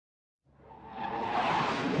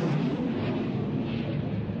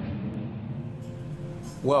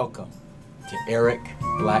Welcome to Eric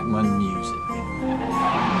Blackmon Music.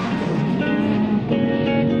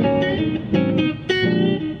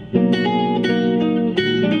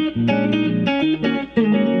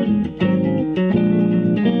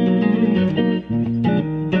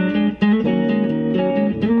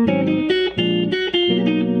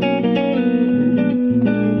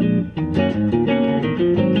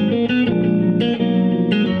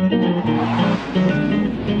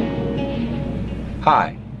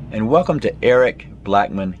 Hi, and welcome to Eric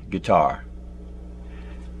Blackmon Guitar.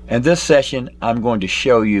 In this session, I'm going to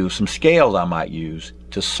show you some scales I might use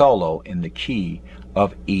to solo in the key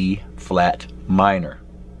of E flat minor.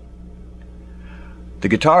 The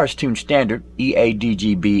guitar is tuned standard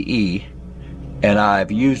E-A-D-G-B-E, and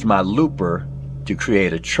I've used my looper to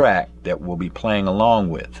create a track that we'll be playing along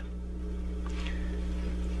with.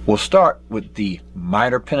 We'll start with the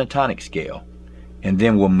minor pentatonic scale, and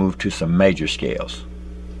then we'll move to some major scales.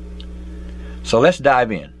 So let's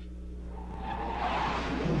dive in.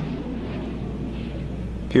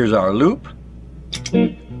 Here's our loop.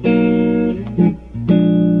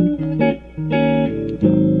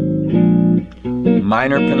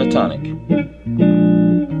 Minor pentatonic.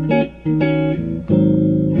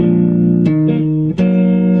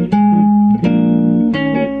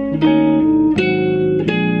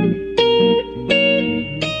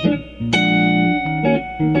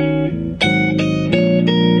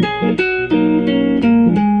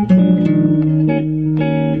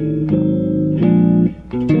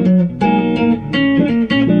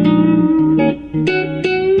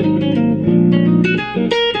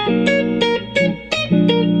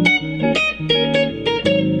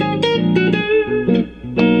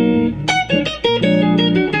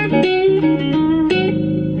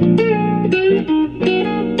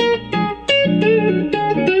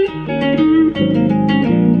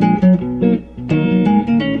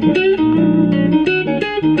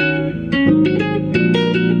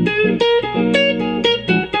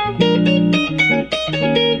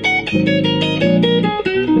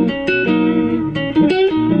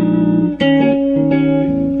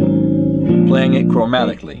 Playing it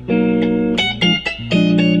chromatically.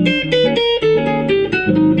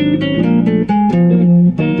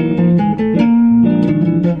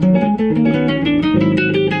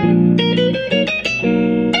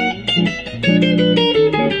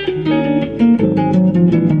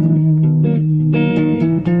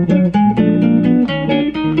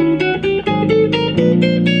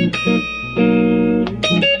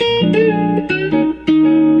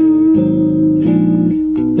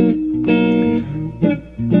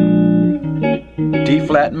 D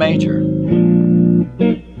flat major.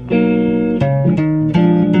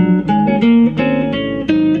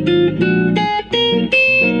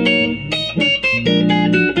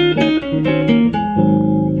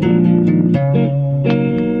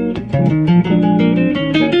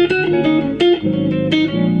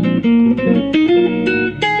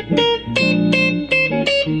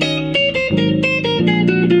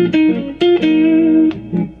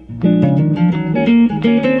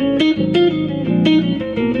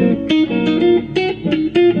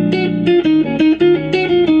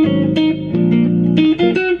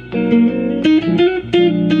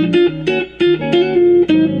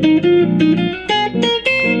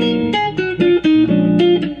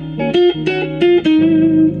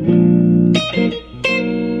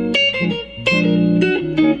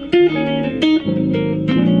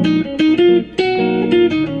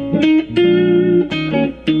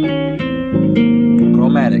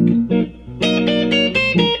 Chromatic.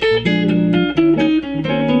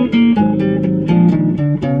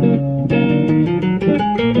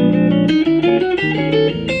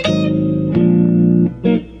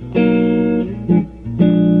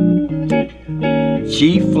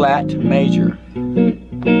 G flat major.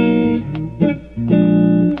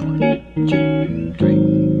 1, 2,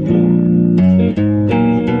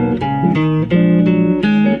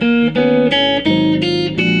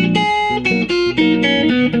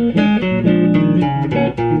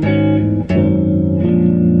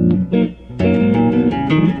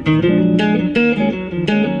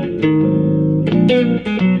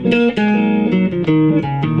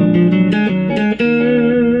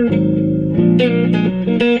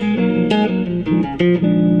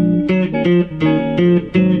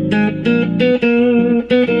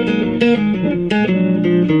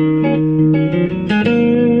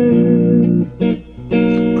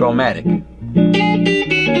 chromatic.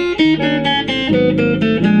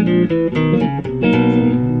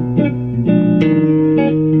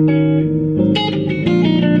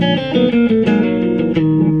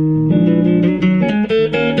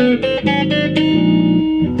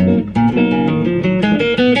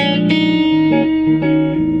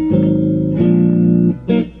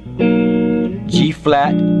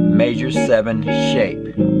 major 7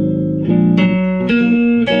 shape.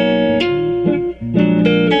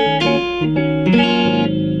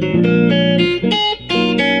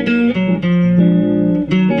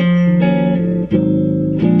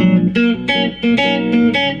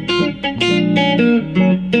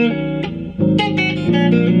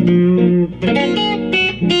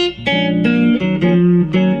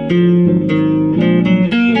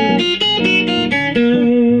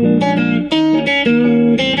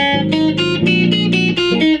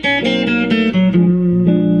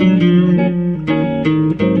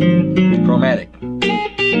 Chromatic.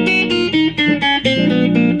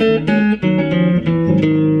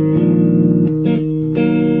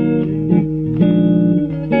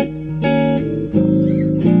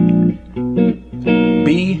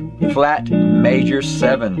 B flat major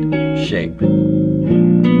 7 shape.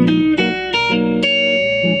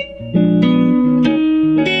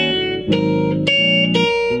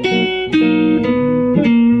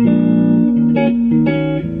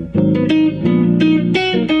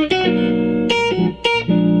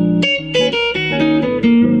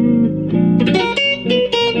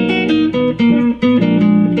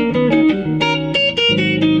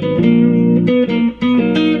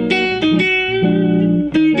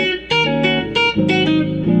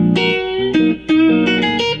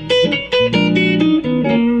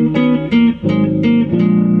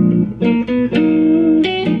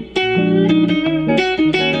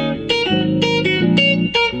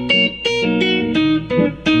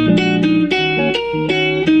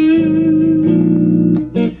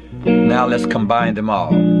 Now let's combine them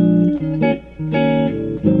all.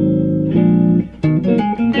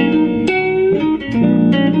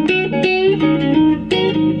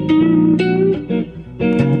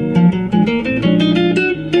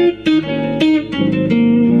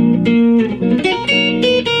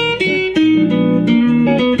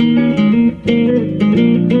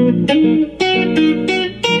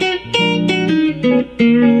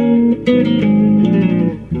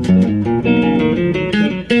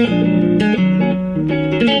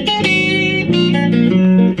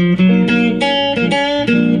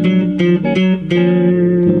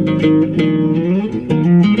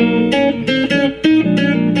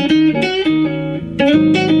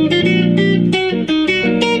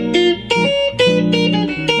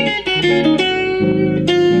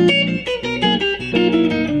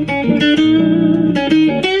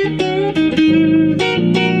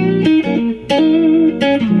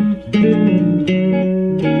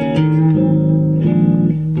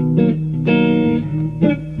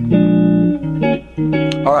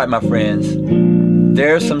 Alright, my friends,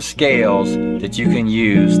 there are some scales that you can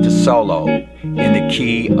use to solo in the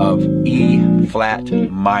key of E flat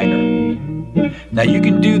minor. Now you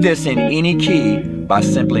can do this in any key by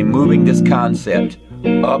simply moving this concept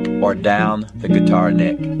up or down the guitar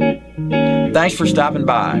neck. Thanks for stopping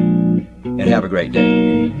by and have a great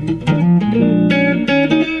day.